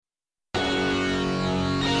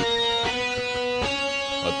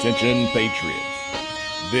Attention Patriots,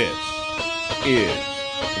 this is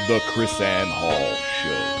the Chris Ann Hall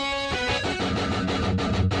Show.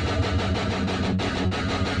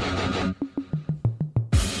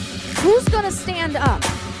 Who's going to stand up?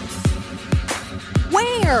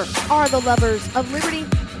 Where are the lovers of liberty? I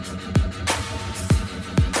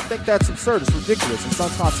think that's absurd. It's ridiculous. It's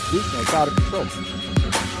unconstitutional. It's out of control.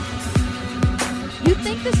 You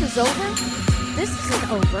think this is over? This isn't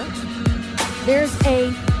over. There's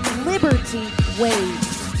a liberty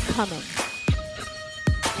wave coming.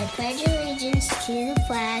 I pledge allegiance to the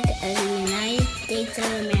flag of the United States of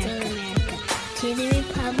America, to the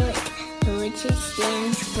republic for which it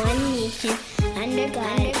stands, one nation, under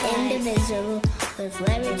God, indivisible, with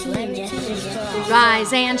liberty and justice for all.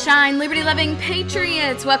 Rise and shine, liberty-loving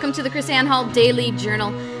patriots. Welcome to the Chris Ann Hall Daily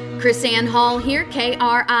Journal. Chris Ann Hall here,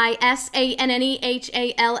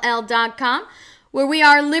 KRISANNEHALL.com, where we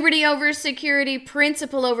are liberty over security,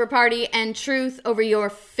 principle over party, and truth over your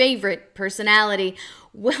favorite personality.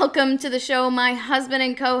 Welcome to the show, my husband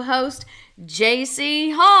and co-host,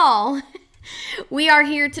 JC Hall. We are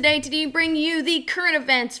here today to bring you the current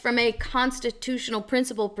events from a constitutional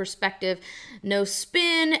principle perspective. No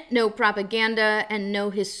spin, no propaganda, and no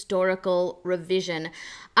historical revision.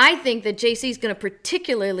 I think that JC is going to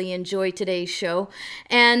particularly enjoy today's show,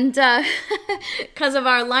 and because of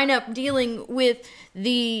our lineup dealing with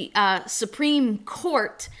the Supreme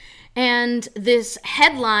Court and this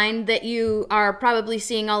headline that you are probably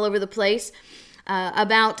seeing all over the place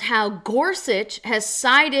about how Gorsuch has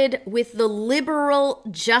sided with the liberal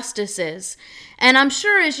justices. And I'm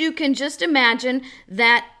sure, as you can just imagine,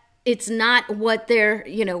 that it's not what they're,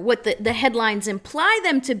 what the headlines imply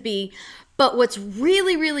them to be. But what's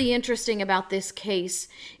really, really interesting about this case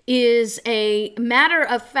is a matter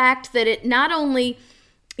of fact that it not only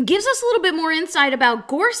gives us a little bit more insight about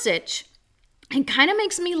Gorsuch and kind of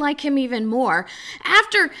makes me like him even more.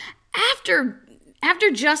 After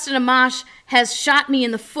Justin Amash has shot me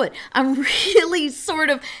in the foot, I'm really sort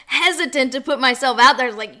of hesitant to put myself out there.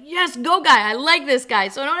 It's like, yes, go guy. I like this guy.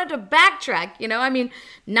 So I don't have to backtrack.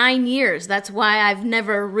 9 years. That's why I've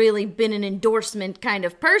never really been an endorsement kind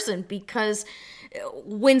of person, because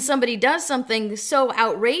when somebody does something so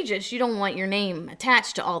outrageous, you don't want your name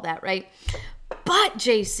attached to all that, right? But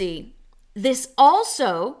JC, this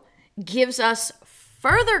also gives us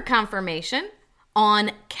further confirmation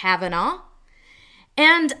on Kavanaugh.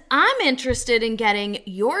 And I'm interested in getting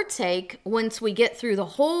your take, once we get through the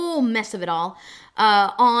whole mess of it all,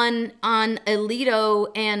 on Alito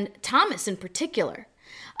and Thomas in particular.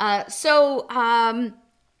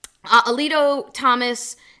 Alito,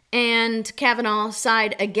 Thomas, and Kavanaugh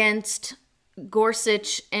side against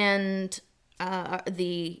Gorsuch and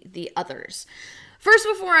the others. First,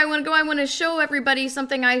 before I want to go, I want to show everybody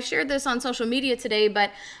something. I shared this on social media today,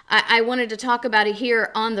 but I wanted to talk about it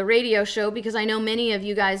here on the radio show because I know many of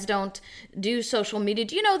you guys don't do social media.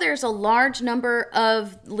 Do you know there's a large number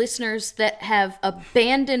of listeners that have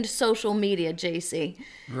abandoned social media, JC?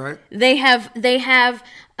 Right. They have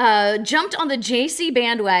jumped on the JC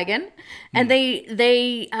bandwagon, and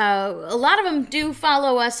they a lot of them do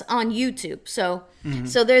follow us on YouTube. So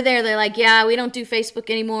they're there. They're like, yeah, we don't do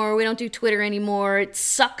Facebook anymore. We don't do Twitter anymore. It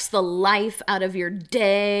sucks the life out of your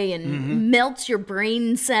day and melts your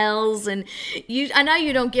brain cells. And I know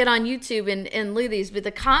you don't get on YouTube and look at these, but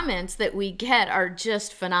the comments that we get are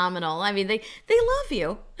just phenomenal. I mean, they love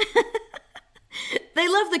you. They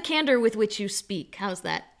love the candor with which you speak. How's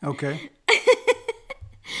that? Okay.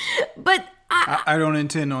 But I don't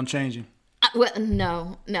intend on changing. Well,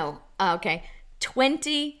 no. Okay.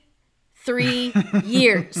 23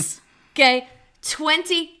 years. Okay.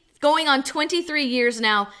 Going on 23 years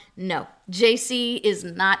now. No, JC is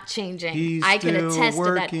not changing. I can attest to that. He's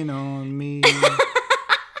still working on me.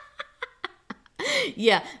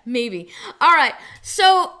 Yeah, maybe. All right.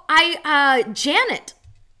 So Janet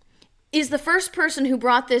is the first person who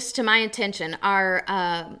brought this to my attention. Our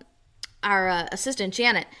assistant,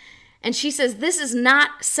 Janet. And she says, this is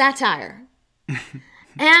not satire.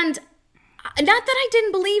 And not that I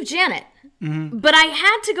didn't believe Janet, but I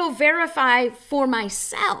had to go verify for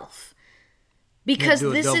myself. Because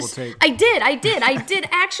this is, take. I did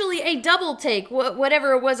actually a double take,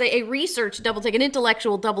 whatever it was, a research double take, an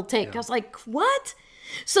intellectual double take. Yeah. I was like, what?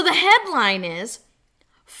 So the headline is,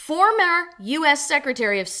 former U.S.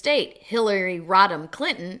 Secretary of State Hillary Rodham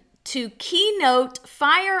Clinton to keynote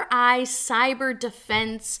FireEye Cyber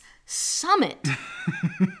Defense Summit.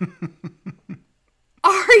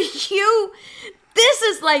 This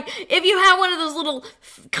is like, if you have one of those little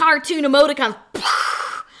cartoon emoticons,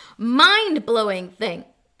 mind-blowing thing.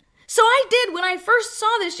 So I did, when I first saw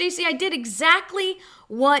this, JC, I did exactly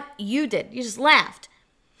what you did. You just laughed.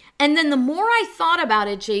 And then the more I thought about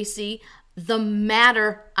it, JC, the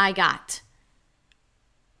madder I got.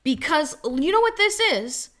 Because you know what this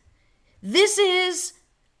is? This is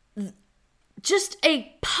just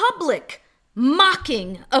a public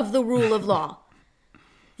mocking of the rule of law.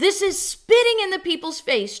 This is spitting in the people's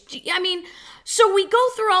face. I mean, so we go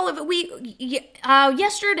through all of it.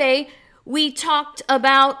 Yesterday, we talked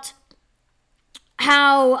about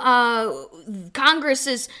how Congress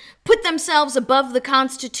has put themselves above the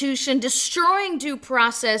Constitution, destroying due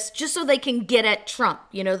process just so they can get at Trump.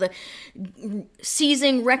 You know, the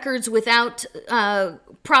seizing records without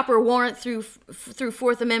proper warrant through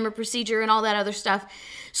Fourth Amendment procedure and all that other stuff.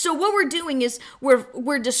 So what we're doing is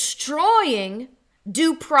we're destroying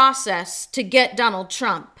due process to get Donald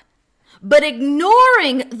Trump, but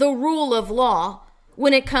ignoring the rule of law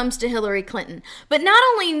when it comes to Hillary Clinton. But not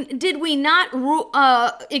only did we not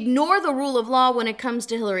ignore the rule of law when it comes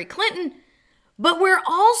to Hillary Clinton, but we're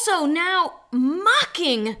also now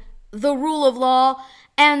mocking the rule of law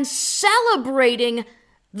and celebrating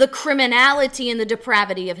the criminality and the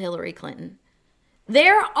depravity of Hillary Clinton.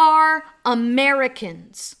 There are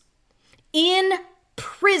Americans in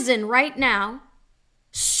prison right now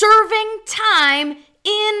serving time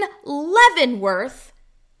in Leavenworth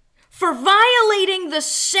for violating the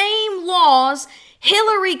same laws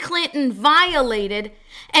Hillary Clinton violated,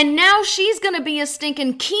 and now she's going to be a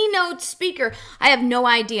stinking keynote speaker. I have no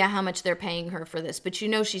idea how much they're paying her for this, but you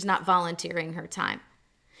know she's not volunteering her time.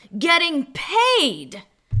 Getting paid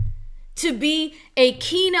to be a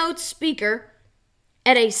keynote speaker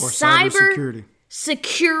at a cyber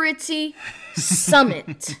security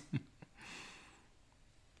summit.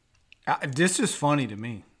 This is funny to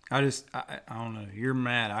me. I don't know. You're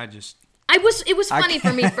mad. It was funny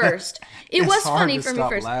for me first. It was funny for me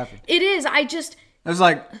first. Laughing. It is. It was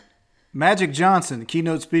like Magic Johnson, the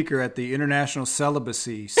keynote speaker at the International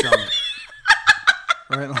Celibacy Summit.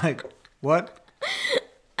 Right? Like, what?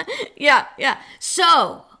 Yeah.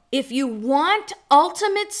 So, if you want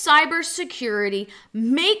ultimate cybersecurity,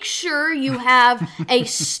 make sure you have a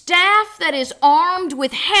staff that is armed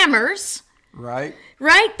with hammers. Right?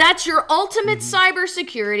 Right? That's your ultimate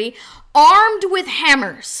cybersecurity, armed with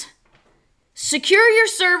hammers. Secure your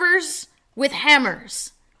servers with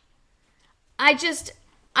hammers. I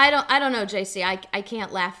don't know, JC. I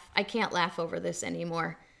can't laugh. I can't laugh over this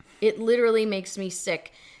anymore. It literally makes me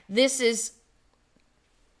sick.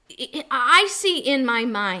 I see in my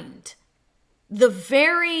mind the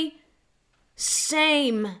very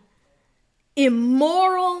same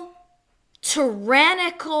immoral,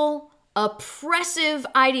 tyrannical, oppressive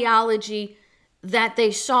ideology that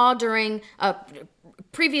they saw during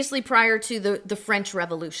previously prior to the French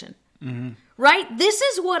Revolution. Mm-hmm. Right? This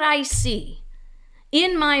is what I see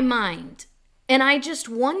in my mind. And I just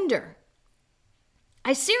wonder,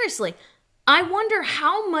 I wonder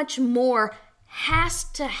how much more has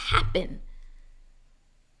to happen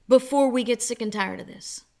before we get sick and tired of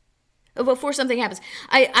this. Before something happens.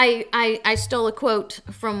 I stole a quote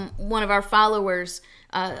from one of our followers,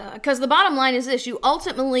 because the bottom line is this: you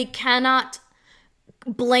ultimately cannot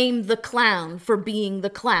blame the clown for being the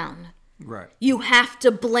clown. Right. You have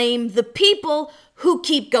to blame the people who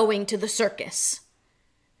keep going to the circus.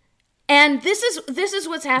 And this is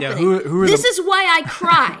what's happening. Yeah, this is why I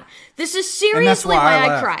cry. This is seriously why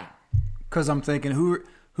I cry. Because I'm thinking, who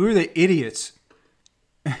are the idiots,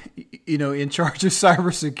 in charge of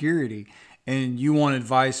cybersecurity, and you want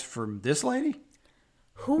advice from this lady?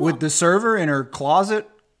 With the server in her closet?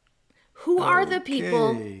 Who are the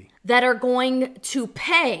people that are going to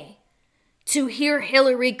pay to hear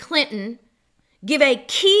Hillary Clinton give a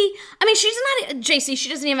key? I mean, she's not, JC, she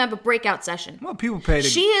doesn't even have a breakout session. Well, people pay to...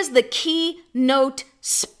 She is the keynote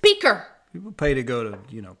speaker. People pay to go to,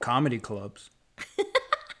 comedy clubs.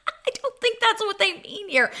 I don't think that's what they mean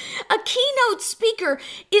here. A keynote speaker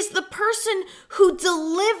is the person who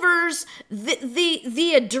delivers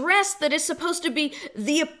the address that is supposed to be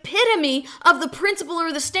the epitome of the principle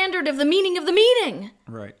or the standard of the meaning of the meeting.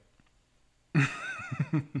 Right.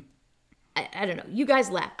 I don't know. You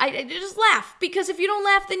guys laugh. I just laugh, because if you don't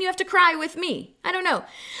laugh, then you have to cry with me. I don't know.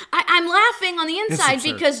 I'm laughing on the inside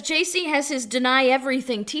because JC has his Deny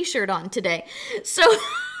Everything t-shirt on today. So...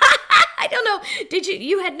 I don't know. Did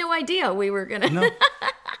you had no idea we were going to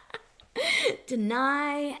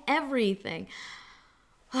deny everything.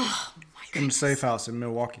 Oh, my goodness. In the Safe House in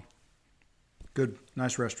Milwaukee. Good,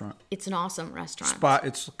 nice restaurant. It's an awesome restaurant.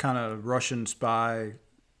 It's kind of Russian spy,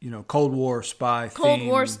 Cold War spy theme. Cold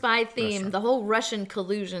War spy theme. Restaurant. The whole Russian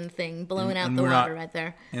collusion thing blowing out the water right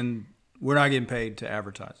there. And We're not getting paid to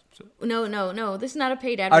advertise. So. No. This is not a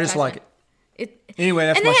paid advertisement. I just like it. Anyway,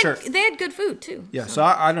 that's my shirt. They had good food too. Yeah, so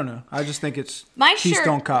I don't know. I just think it's my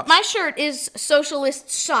Keystone shirt. Cops. My shirt is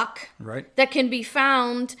Socialist Suck. Right. That can be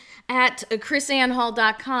found at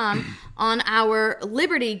chrisannhall.com on our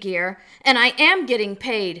Liberty gear, and I am getting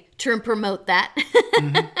paid to promote that.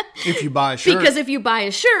 If you buy a shirt. Because if you buy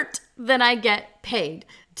a shirt, then I get paid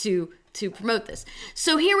to promote this.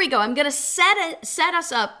 So here we go. I'm going to set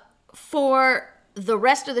us up for the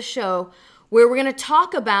rest of the show, where we're going to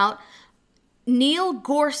talk about Neil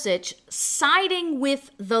Gorsuch siding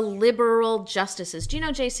with the liberal justices. Do you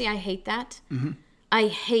know, JC, I hate that. Mm-hmm. I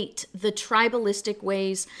hate the tribalistic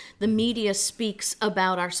ways the media speaks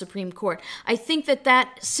about our Supreme Court. I think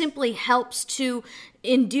that simply helps to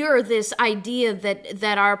endure this idea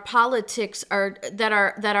that our politics are that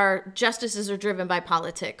our justices are driven by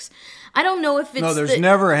politics. I don't know if it's there's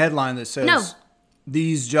never a headline that says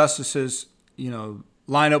these justices,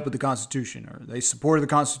 line up with the Constitution, or they supported the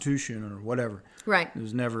Constitution, or whatever. Right.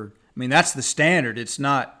 There's never. I mean, that's the standard. It's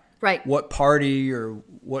not right. What party or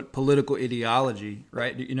what political ideology,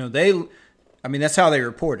 right? That's how they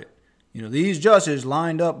report it. These justices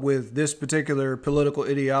lined up with this particular political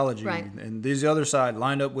ideology, right. And these other side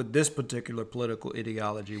lined up with this particular political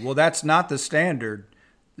ideology. Well, that's not the standard.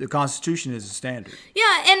 The Constitution is the standard.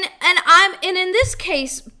 Yeah, and in this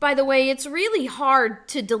case, by the way, it's really hard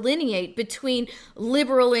to delineate between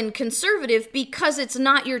liberal and conservative, because it's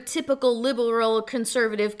not your typical liberal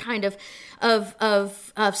conservative kind of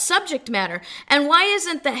subject matter. And why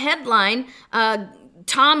isn't the headline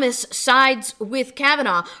Thomas sides with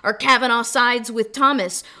Kavanaugh, or Kavanaugh sides with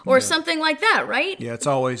Thomas, or something like that, right? Yeah, it's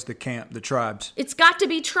always the tribes. It's got to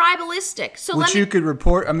be tribalistic. So which you could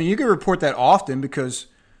report. I mean, you could report that often, because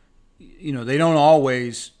they don't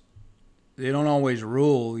always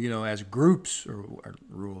rule, as groups, or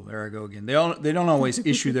rule. There I go again. They don't always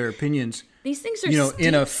issue their opinions. These things are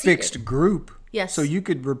in a fixed secret group. Yes. So you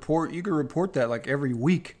could report that like every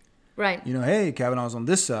week. Right. Hey, Kavanaugh's on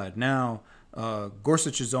this side now.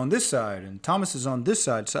 Gorsuch is on this side, and Thomas is on this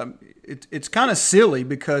side. So it's kind of silly,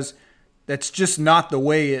 because that's just not the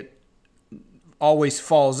way it always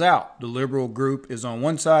falls out. The liberal group is on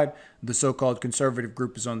one side, the so-called conservative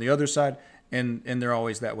group is on the other side, and they're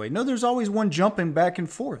always that way. No, there's always one jumping back and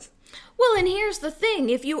forth. Well, and here's the thing.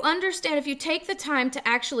 If you take the time to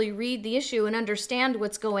actually read the issue and understand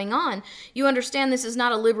what's going on, you understand this is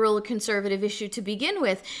not a liberal or conservative issue to begin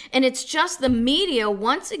with. And it's just the media,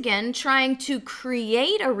 once again, trying to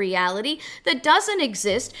create a reality that doesn't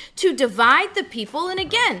exist, to divide the people, and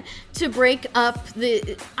again, to break up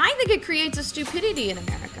I think it creates a stupidity in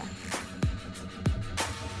America.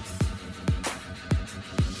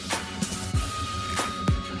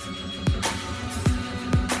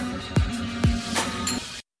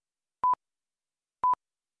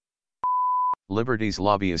 Liberty's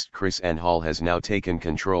lobbyist KrisAnne Hall has now taken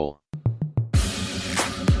control.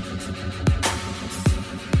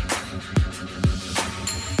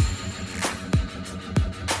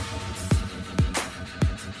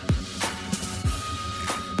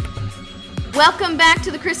 Welcome back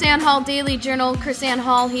to the KrisAnne Hall Daily Journal. KrisAnne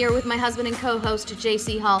Hall here with my husband and co-host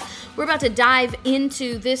JC Hall. We're about to dive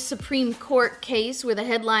into this Supreme Court case where the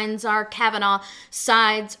headlines are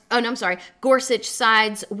Gorsuch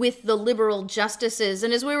sides with the liberal justices.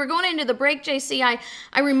 And as we were going into the break, JC,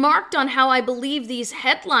 I remarked on how I believe these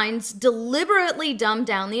headlines deliberately dumb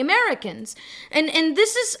down the Americans. And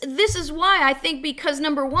this is why I think, because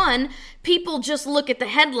number one, people just look at the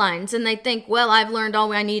headlines and they think, well, I've learned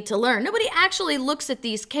all I need to learn. Nobody actually looks at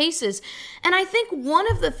these cases. And I think one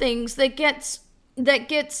of the things that gets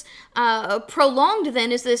prolonged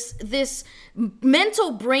then is this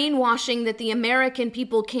mental brainwashing that the American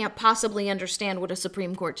people can't possibly understand what a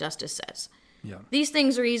Supreme Court justice says. Yeah. These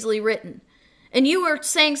things are easily written. And you were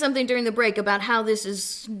saying something during the break about how this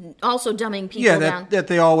is also dumbing people down. That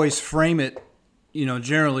they always frame it,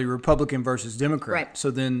 generally Republican versus Democrat. Right.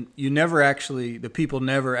 So then the people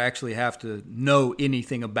never actually have to know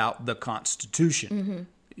anything about the Constitution.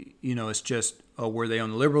 Mm-hmm. It's just, were they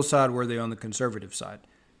on the liberal side? Were they on the conservative side?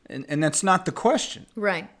 And that's not the question.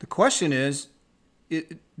 Right. The question is,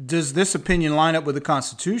 does this opinion line up with the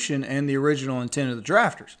Constitution and the original intent of the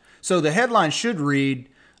drafters? So the headline should read,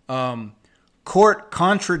 Court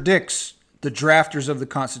contradicts the drafters of the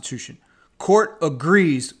Constitution. Court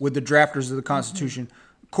agrees with the drafters of the Constitution.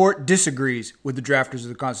 Mm-hmm. Court disagrees with the drafters of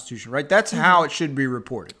the Constitution, right? That's how it should be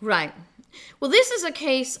reported. Right. Well, this is a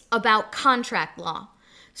case about contract law.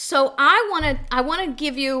 So I want to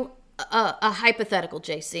give you a hypothetical,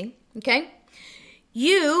 JC, okay?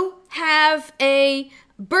 You have a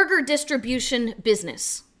burger distribution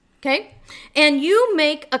business, okay? And you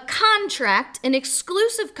make a contract, an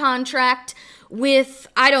exclusive contract with,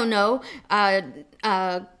 I don't know,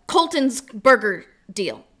 Colton's Burger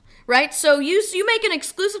deal, right? So you make an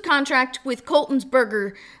exclusive contract with Colton's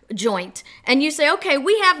Burger Joint, and you say, okay,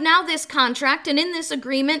 we have now this contract, and in this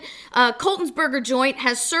agreement, Colton's Burger Joint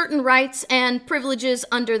has certain rights and privileges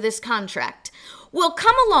under this contract. Well,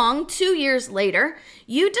 come along 2 years later,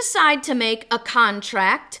 you decide to make a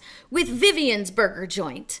contract with Vivian's Burger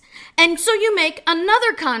Joint. And so you make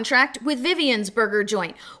another contract with Vivian's Burger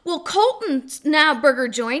Joint. Well, Colton's now Burger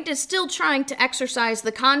Joint is still trying to exercise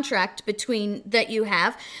the contract between that you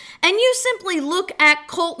have. And you simply look at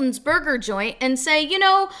Colton's Burger Joint and say,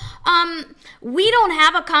 we don't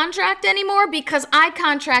have a contract anymore because I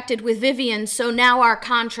contracted with Vivian, so now our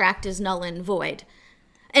contract is null and void.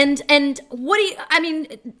 And what do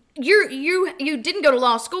you didn't go to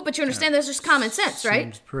law school, but you understand that's just common sense, right?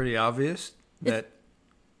 Seems pretty obvious that,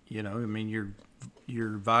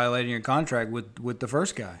 you're violating your contract with the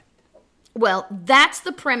first guy. Well, that's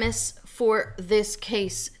the premise for this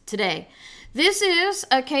case today. This is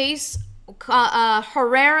a case,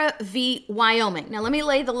 Herrera v. Wyoming. Now, let me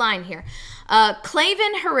lay the line here.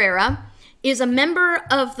 Clavin Herrera is a member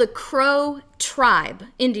of the Crow tribe,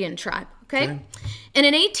 Indian tribe, okay? And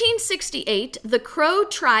in 1868, the Crow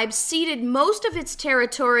tribe ceded most of its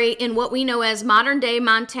territory in what we know as modern-day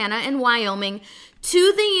Montana and Wyoming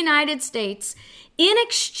to the United States. In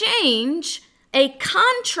exchange, a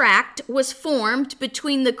contract was formed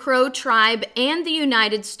between the Crow tribe and the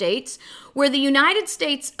United States, where the United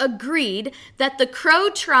States agreed that the Crow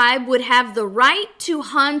tribe would have the right to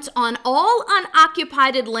hunt on all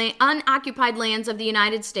unoccupied lands of the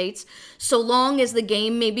United States, so long as the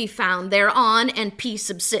game may be found thereon and peace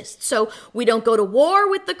subsists. So we don't go to war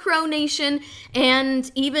with the Crow Nation, and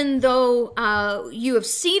even though you have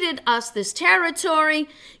ceded us this territory,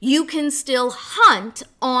 you can still hunt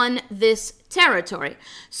on this territory.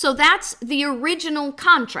 So that's the original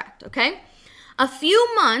contract, okay? A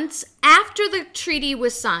few months after the treaty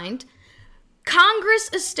was signed, Congress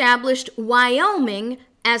established Wyoming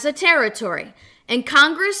as a territory, and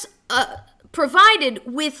Congress provided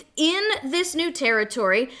within this new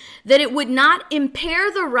territory that it would not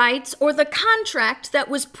impair the rights or the contract that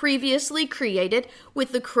was previously created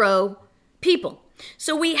with the Crow people.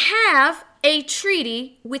 So we have a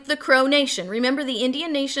treaty with the Crow Nation. Remember, the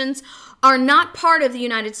Indian nations are not part of the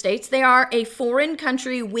United States. They are a foreign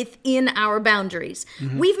country within our boundaries.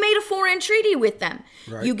 Mm-hmm. We've made a foreign treaty with them.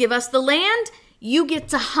 Right. You give us the land, you get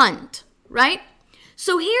to hunt, right?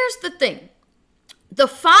 So here's the thing. The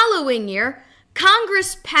following year,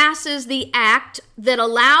 Congress passes the act that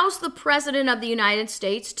allows the President of the United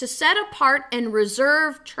States to set apart and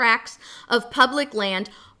reserve tracts of public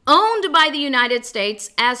land owned by the United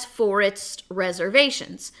States as forest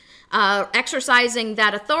reservations. Exercising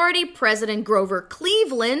that authority, President Grover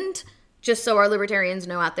Cleveland, just so our libertarians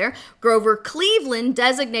know out there, Grover Cleveland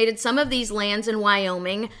designated some of these lands in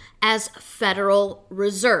Wyoming as federal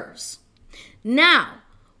reserves. Now,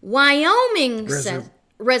 Wyoming says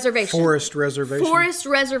forest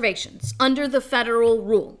reservations under the federal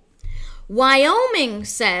rule. Wyoming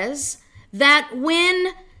says that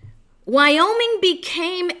when Wyoming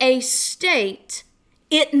became a state,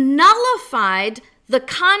 it nullified the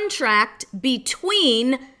contract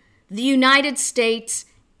between the United States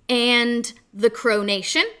and the Crow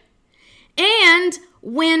Nation. And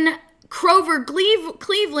when Grover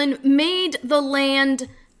Cleveland made the land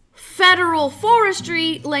federal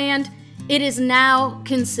forestry land, it is now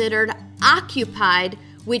considered occupied,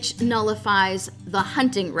 which nullifies the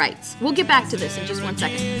hunting rights. We'll get back to this in just 1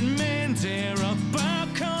 second.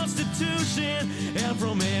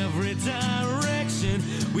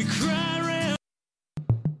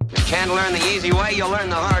 Can't learn the easy way, you'll learn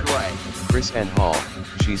the hard way. Chris N. Hall,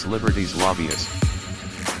 she's Liberty's lobbyist.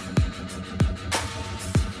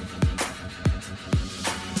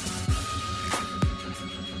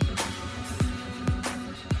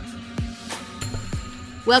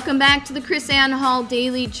 Welcome back to the Chris Ann Hall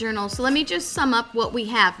Daily Journal. So let me just sum up what we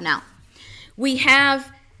have now. We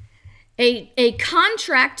have a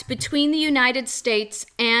contract between the United States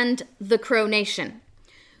and the Crow Nation.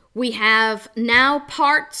 We have now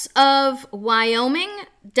parts of Wyoming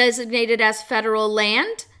designated as federal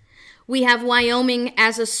land. We have Wyoming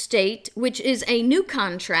as a state, which is a new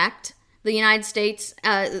contract. The United States,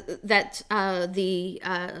 the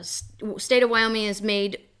state of Wyoming is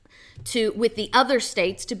made with the other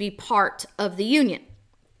states to be part of the Union.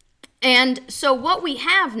 And so what we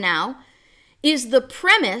have now is the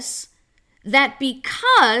premise that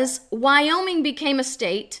because Wyoming became a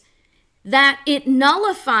state, that it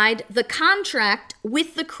nullified the contract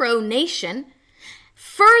with the Crow Nation.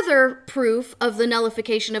 Further proof of the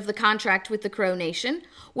nullification of the contract with the Crow Nation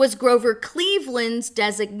was Grover Cleveland's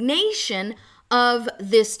designation of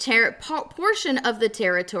this portion of the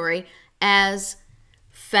territory as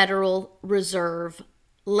Federal Reserve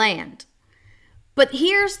land. But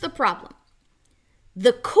here's the problem.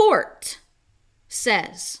 The court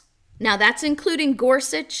says, now that's including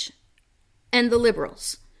Gorsuch and the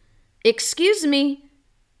liberals, excuse me,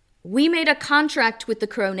 we made a contract with the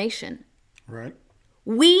Crow Nation. Right.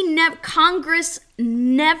 Congress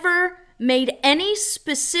never made any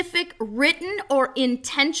specific written or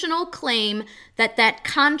intentional claim that that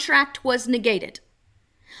contract was negated.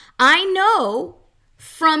 I know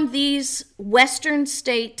from these Western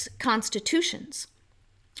state constitutions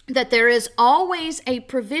that there is always a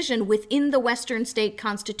provision within the Western state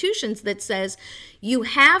constitutions that says you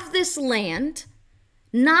have this land,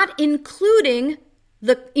 not including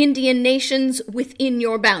the Indian nations within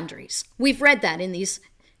your boundaries. We've read that in these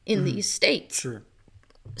states. Sure.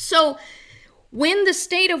 So when the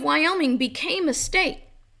state of Wyoming became a state,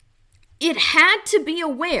 it had to be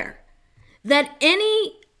aware that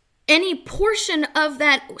any portion of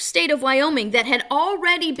that state of Wyoming that had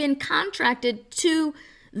already been contracted to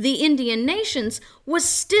the Indian nations was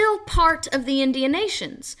still part of the Indian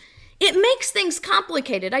nations. It makes things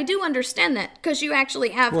complicated. I do understand that because you actually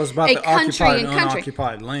have it's about a the country occupied and and country.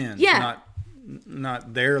 unoccupied lands, Yeah.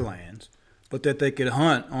 not their lands, but that they could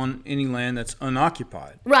hunt on any land that's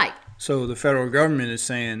unoccupied. Right. So the federal government is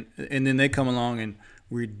saying, and then they come along and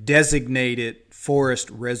we designate it forest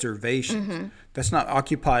reservations. Mm-hmm. That's not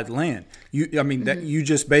occupied land. That you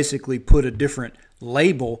just basically put a different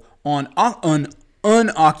label on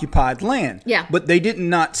unoccupied land. Yeah. But they did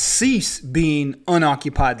not cease being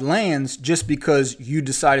unoccupied lands just because you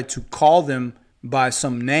decided to call them by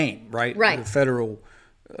some name, right? Right. The federal,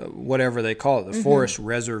 whatever they call it, the forest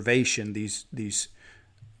reservation, these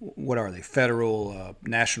what are they? Federal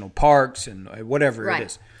national parks and whatever Right. it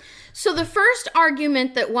is. So the first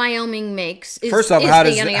argument that Wyoming makes is First off, is how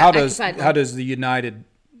the does unoccupied how land. does the United,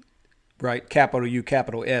 right, capital U,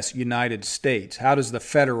 capital S, United States, how does the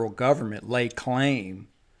federal government lay claim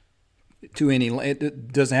to any?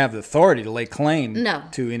 It doesn't have the authority to lay claim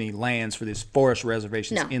to any lands for these forest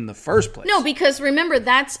reservations in the first place. No, because remember,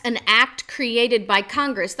 that's an act created by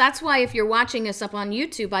Congress. That's why if you're watching us up on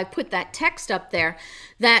YouTube, I put that text up there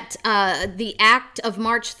that the Act of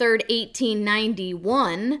March 3rd,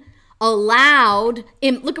 1891 allowed,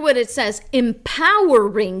 look at what it says,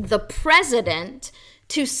 empowering the president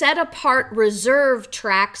to set apart reserve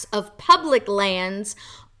tracts of public lands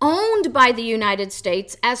owned by the United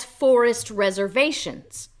States as forest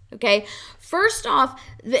reservations. Okay, first off,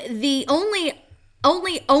 the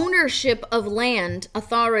only ownership of land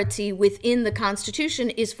authority within the Constitution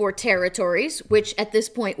is for territories, which at this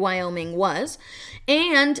point Wyoming was,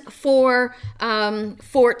 and for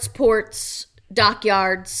forts, ports,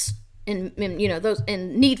 dockyards, and those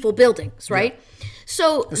and needful buildings, right? Yeah.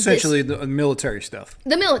 So essentially, the military stuff.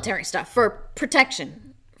 The military stuff for protection.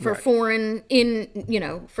 For foreign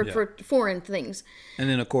for foreign things, and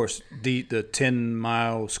then of course the 10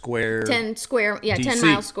 mile square, 10 square, DC. 10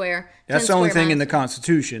 mile square. That's the only thing in the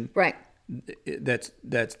Constitution, right?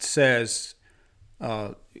 That says,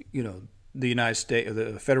 the United States or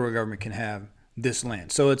the federal government can have this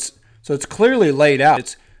land. So it's clearly laid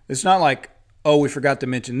out. It's not like, oh, we forgot to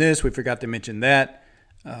mention this, we forgot to mention that.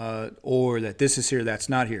 Or that this is here, that's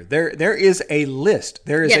not here. There is a list.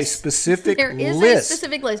 There is a specific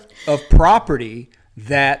list of property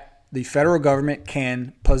that the federal government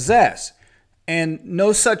can possess, and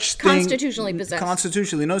no such thing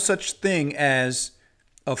constitutionally no such thing as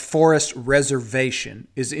a forest reservation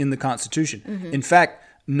is in the Constitution. Mm-hmm. In fact,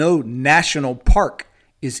 no national park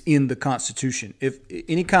is in the Constitution. If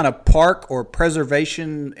any kind of park or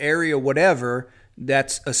preservation area, whatever,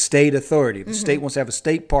 that's a state authority. If the state wants to have a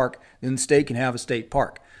state park, then the state can have a state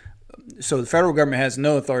park. So the federal government has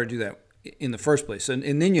no authority to do that in the first place.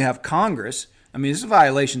 And then you have Congress. I mean, this is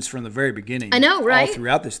violations from the very beginning. I know, right? All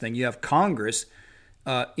throughout this thing. You have Congress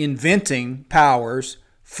inventing powers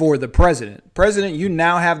for the president. President, you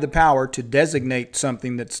now have the power to designate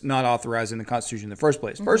something that's not authorized in the Constitution in the first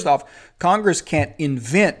place. First off, Congress can't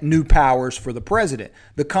invent new powers for the president.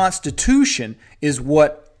 The Constitution is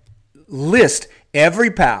what lists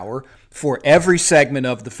every power for every segment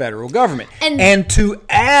of the federal government. And to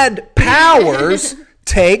add powers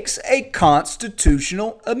takes a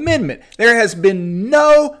constitutional amendment. There has been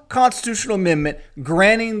no constitutional amendment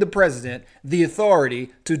granting the president the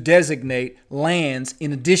authority to designate lands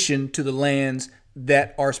in addition to the lands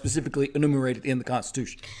that are specifically enumerated in the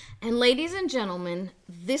Constitution. And ladies and gentlemen,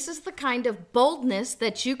 this is the kind of boldness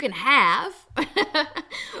that you can have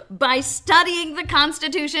by studying the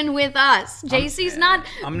Constitution with us. JC's not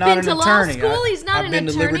I'm not been an to attorney. law school. He's not I've an been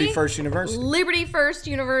attorney. to Liberty First University. Liberty First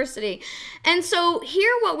University. And so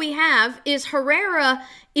here what we have is Herrera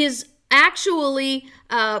is actually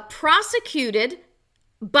prosecuted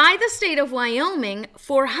by the state of Wyoming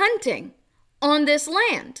for hunting on this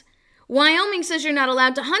land. Wyoming says you're not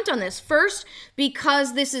allowed to hunt on this. First,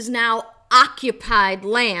 because this is now occupied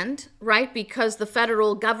land, right? Because the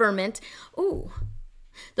federal government,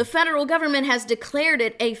 the federal government has declared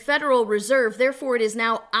it a federal reserve. Therefore, it is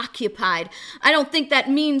now occupied. I don't think that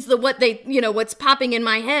means what's popping in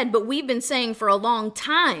my head, but we've been saying for a long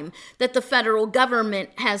time that the federal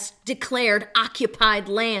government has declared occupied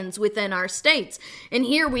lands within our states. And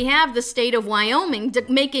here we have the state of Wyoming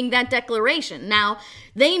making that declaration. Now,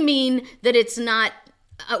 they mean that it's not,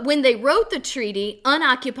 when they wrote the treaty,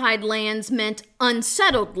 unoccupied lands meant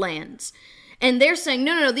unsettled lands. And they're saying,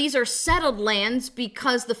 no, these are settled lands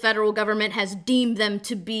because the federal government has deemed them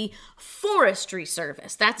to be forestry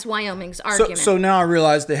service. That's Wyoming's argument. So now I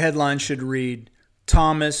realize the headline should read,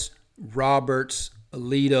 Thomas, Roberts,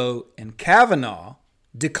 Alito, and Kavanaugh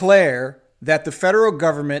declare that the federal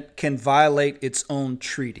government can violate its own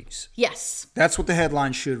treaties. Yes. That's what the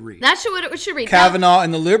headline should read. That's what it should read. Kavanaugh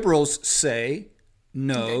and the liberals say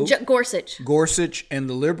no. Gorsuch. Gorsuch and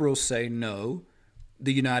the liberals say no.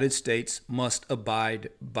 The United States must abide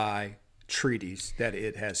by treaties that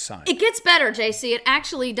it has signed. It gets better, JC. It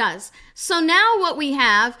actually does. So now what we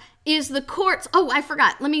have is the courts. Oh, I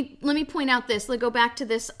forgot. Let me point out this. Let's go back to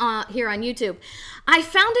this here on YouTube. I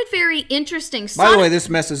found it very interesting. By the way, this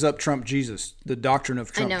messes up Trump Jesus, the doctrine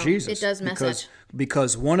of Trump Jesus. It does mess up.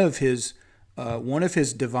 Because one of his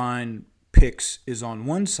divine picks is on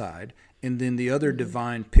one side, and then the other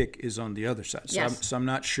divine pick is on the other side. So I'm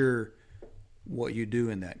not sure what you do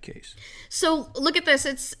in that case. So look at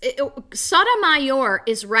this. Sotomayor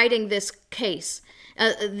is writing this case,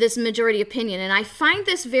 this majority opinion, and I find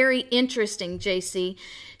this very interesting, JC.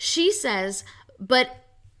 She says,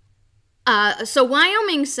 so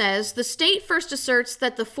Wyoming says, the state first asserts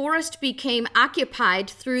that the forest became occupied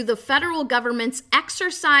through the federal government's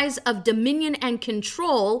exercise of dominion and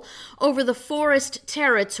control over the forest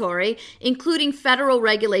territory, including federal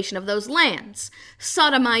regulation of those lands.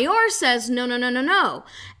 Sotomayor says, no.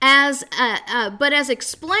 But as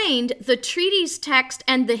explained, the treaty's text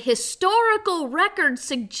and the historical record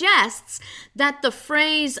suggests that the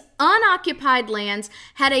phrase unoccupied lands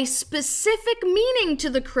had a specific meaning to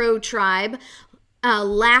the Crow tribe,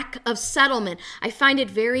 lack of settlement. I find it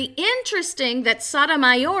very interesting that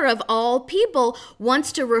Sotomayor, of all people,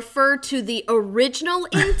 wants to refer to the original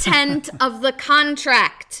intent of the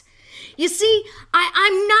contract. You see,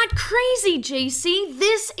 I'm not crazy, JC.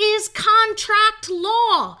 This is contract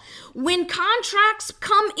law. When contracts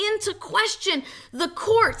come into question, the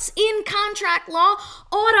courts in contract law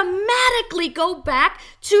automatically go back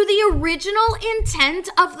to the original intent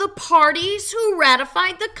of the parties who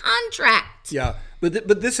ratified the contract. Yeah, but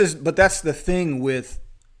that's the thing with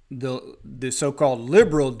the so-called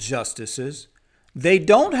liberal justices. They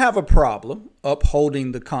don't have a problem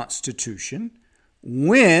upholding the Constitution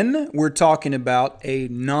when we're talking about a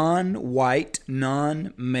non-white,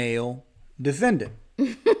 non-male defendant.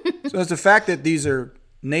 So it's the fact that these are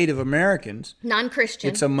Native Americans.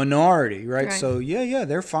 Non-Christian. It's a minority, right? So yeah,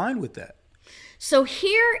 they're fine with that. So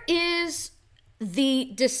here is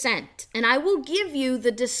the dissent. And I will give you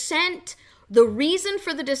the dissent, the reason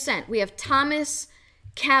for the dissent. We have Thomas,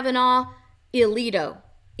 Kavanaugh, Alito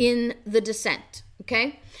in the dissent,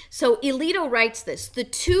 okay? So Alito writes this. The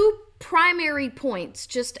two primary points,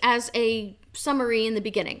 just as a summary in the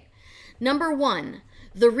beginning. Number one,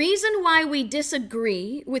 the reason why we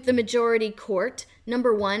disagree with the majority court,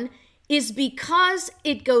 number one, is because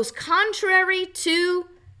it goes contrary to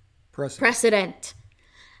precedent.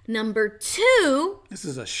 Number two... This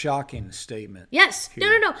is a shocking statement. Yes.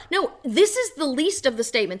 Here. No. This is the least of the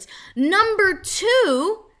statements. Number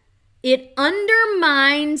two, it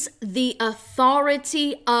undermines the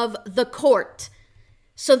authority of the court.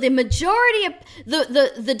 So the majority of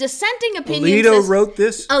the dissenting opinion Alito wrote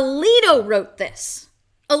this? Alito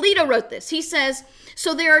wrote this. He says,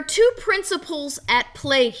 so there are two principles at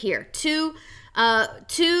play here, two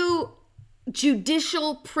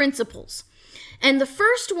judicial principles. And the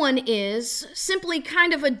first one is simply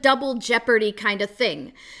kind of a double jeopardy kind of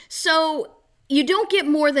thing. So you don't get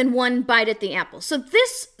more than one bite at the apple. So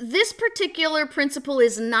this particular principle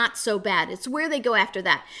is not so bad. It's where they go after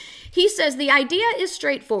that. He says the idea is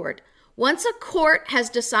straightforward. Once a court has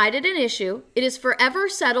decided an issue, it is forever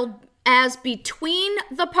settled as between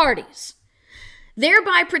the parties,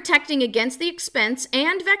 thereby protecting against the expense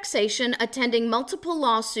and vexation attending multiple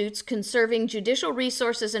lawsuits, conserving judicial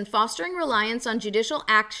resources, and fostering reliance on judicial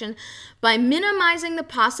action by minimizing the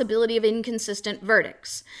possibility of inconsistent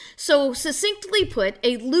verdicts. So, succinctly put,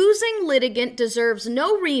 a losing litigant deserves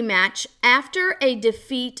no rematch after a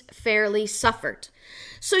defeat fairly suffered.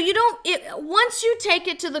 So once you take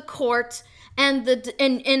it to the court and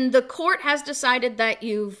the court has decided that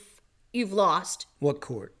you've lost. What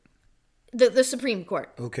court? The Supreme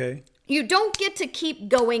Court. Okay. You don't get to keep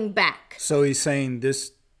going back. So he's saying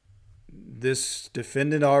this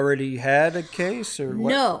defendant already had a case, or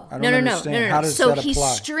what? No. I don't understand. How does so that apply?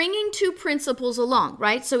 he's stringing two principles along,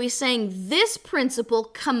 right? So he's saying this principle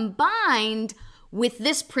combined with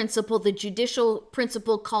this principle, the judicial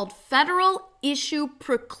principle called federal issue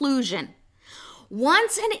preclusion.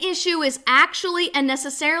 Once an issue is actually and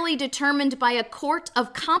necessarily determined by a court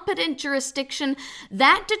of competent jurisdiction,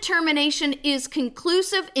 that determination is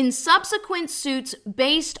conclusive in subsequent suits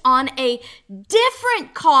based on a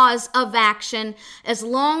different cause of action as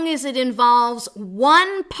long as it involves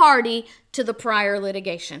one party to the prior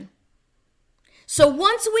litigation. So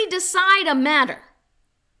once we decide a matter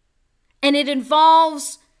and it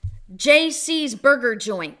involves JC's Burger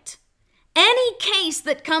Joint, any case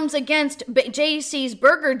that comes against JC's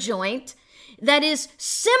Burger Joint that is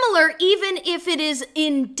similar, even if it is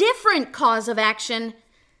in different cause of action,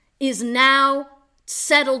 is now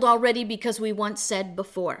settled already because we once said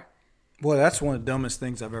before. Boy, that's one of the dumbest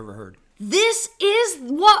things I've ever heard. This is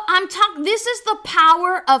what I'm talking. This is the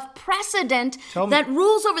power of precedent that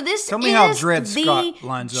rules over this. Tell me how Dred Scott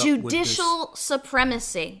lines up with this. Judicial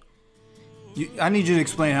supremacy. I need you to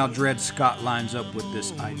explain how Dred Scott lines up with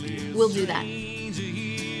this idea. We'll do that.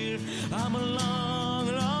 I'm a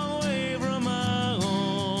long, long way from my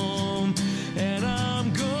home, and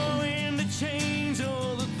I'm going to change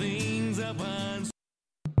all the things I find.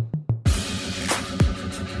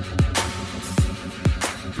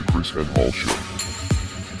 The Chris and Hall Show.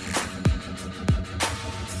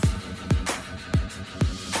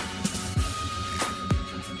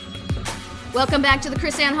 Welcome back to the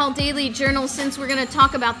Chris Ann Hall Daily Journal. Since we're going to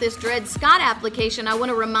talk about this Dred Scott application, I want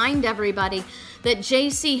to remind everybody that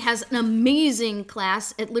JC has an amazing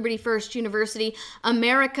class at Liberty First University,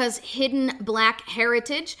 America's Hidden Black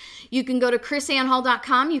Heritage. You can go to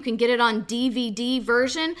chrisannhall.com. You can get it on DVD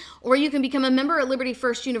version, or you can become a member at Liberty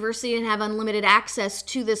First University and have unlimited access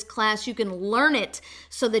to this class. You can learn it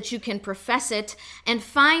so that you can profess it and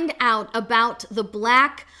find out about the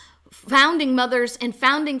Black founding mothers and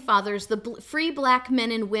founding fathers, the free Black men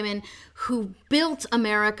and women who built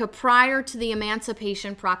America prior to the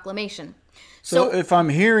Emancipation Proclamation. So if I'm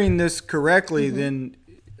hearing this correctly, then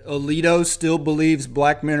Alito still believes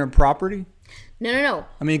Black men are property? No.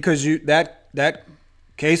 I mean, because that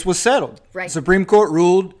case was settled. Right. The Supreme Court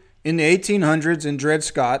ruled in the 1800s in Dred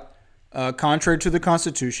Scott, contrary to the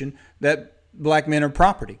Constitution, that Black men are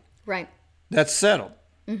property. Right. That's settled.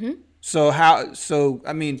 Mm-hmm. So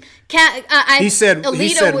I mean, he said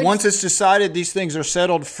once it's decided, these things are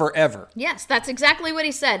settled forever. Yes, that's exactly what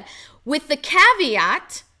he said. With the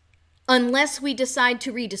caveat, unless we decide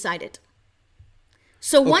to redecide it.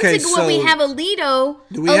 So once we have Alito,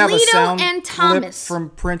 do we have a sound and clip Thomas from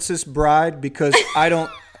Princess Bride? Because I don't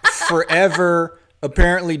forever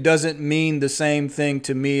apparently doesn't mean the same thing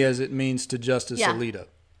to me as it means to Justice Alito.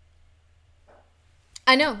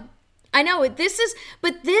 I know.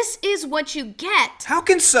 This is what you get. How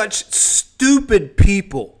can such stupid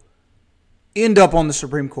people end up on the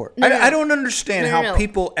Supreme Court? I don't understand how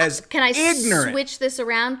people as Can I ignorant. Switch this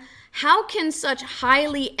around? How can such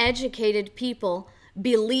highly educated people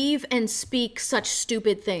believe and speak such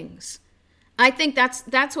stupid things? I think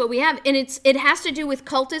that's what we have, and it has to do with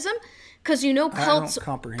cultism. Because cultish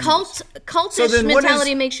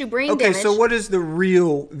mentality makes you brain damage. Okay, so what is the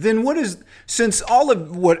real, then what is, since all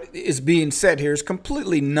of what is being said here is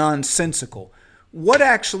completely nonsensical, what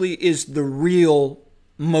actually is the real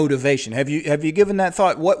motivation? Have you given that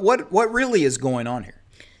thought? What really is going on here?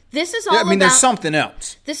 This is all about, there's something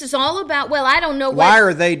else. This is all about, well, I don't know why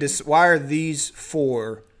are these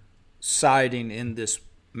four siding in this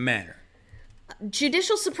manner?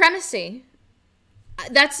 Judicial supremacy.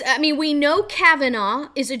 We know Kavanaugh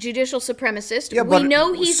is a judicial supremacist. Yeah, we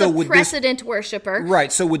know he's a precedent worshiper.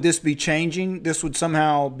 Right. So would this be changing? This would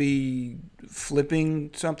somehow be flipping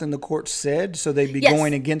something the court said? So they'd be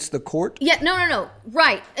going against the court? Yeah, no.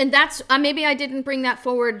 Right. And that's, maybe I didn't bring that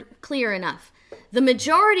forward clear enough. The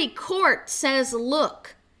majority court says,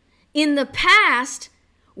 look, in the past,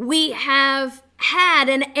 we have had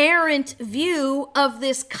an errant view of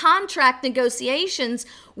this contract negotiations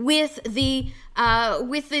with the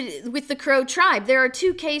Crow tribe. There are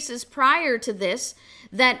 2 cases prior to this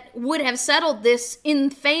that would have settled this in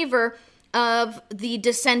favor of the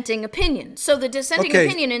dissenting opinion. So the dissenting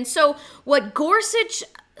opinion, and so what Gorsuch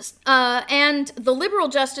and the liberal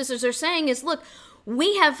justices are saying is, look,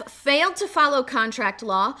 we have failed to follow contract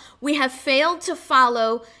law. We have failed to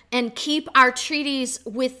follow and keep our treaties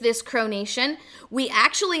with this Crow Nation. We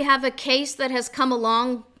actually have a case that has come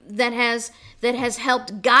along that has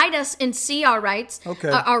helped guide us and see our rights,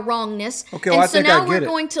 our wrongness. Okay, and well, so I think now I we're get it.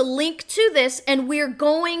 going to link to this, and we're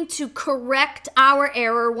going to correct our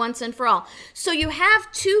error once and for all. So you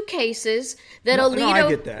have 2 cases that Alito. No, I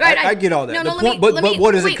get that. Right, I get all that. No, The let point- me- but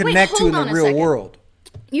what does it wait, connect to hold in the on a real second. world?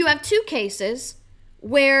 You have 2 cases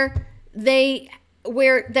where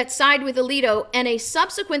that side with Alito, and a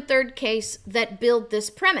subsequent 3rd case that build this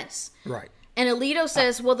premise. Right. And Alito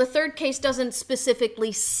says, well, the 3rd case doesn't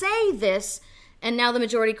specifically say this, and now the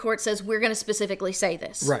majority court says we're going to specifically say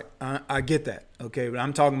this. Right. I get that. Okay, but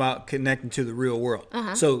I'm talking about connecting to the real world.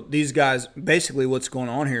 So these guys, basically what's going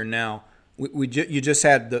on here now, you just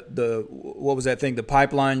had the what was that thing? The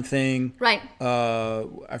pipeline thing. Right.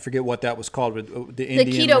 I forget what that was called, but the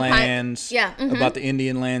Indian keto lands. Yeah. Mm-hmm. About the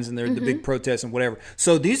Indian lands and the big protests and whatever.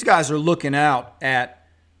 So these guys are looking out at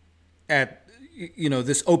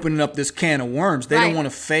this opening up this can of worms. They don't want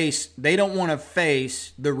to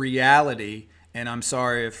face the reality. And I'm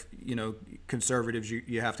sorry if conservatives,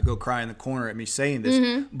 you have to go cry in the corner at me saying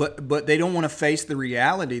this, but they don't want to face the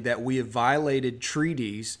reality that we have violated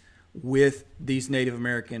treaties with these Native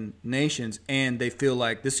American nations, and they feel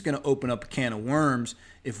like this is going to open up a can of worms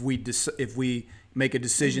if we make a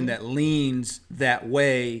decision that leans that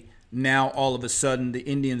way. Now all of a sudden the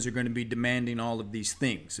Indians are going to be demanding all of these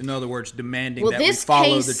things. In other words, demanding that we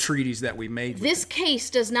follow the treaties that we made. This case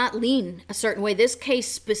does not lean a certain way. This case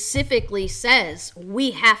specifically says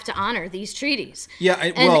we have to honor these treaties. Yeah,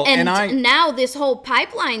 and now this whole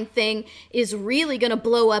pipeline thing is really going to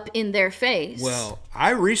blow up in their face. Well,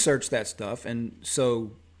 I researched that stuff, and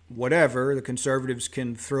so whatever, the conservatives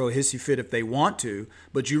can throw a hissy fit if they want to,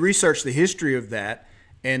 but you research the history of that.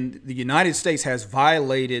 And the United States has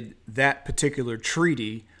violated that particular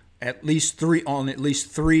treaty on at least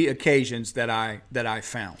three occasions that I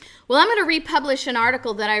found. Well, I'm going to republish an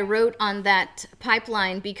article that I wrote on that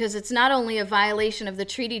pipeline because it's not only a violation of the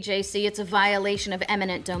treaty, JC, it's a violation of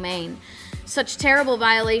eminent domain. Such terrible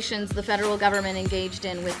violations the federal government engaged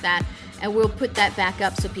in with that, and we'll put that back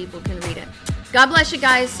up so people can read it. God bless you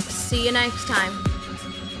guys. See you next time.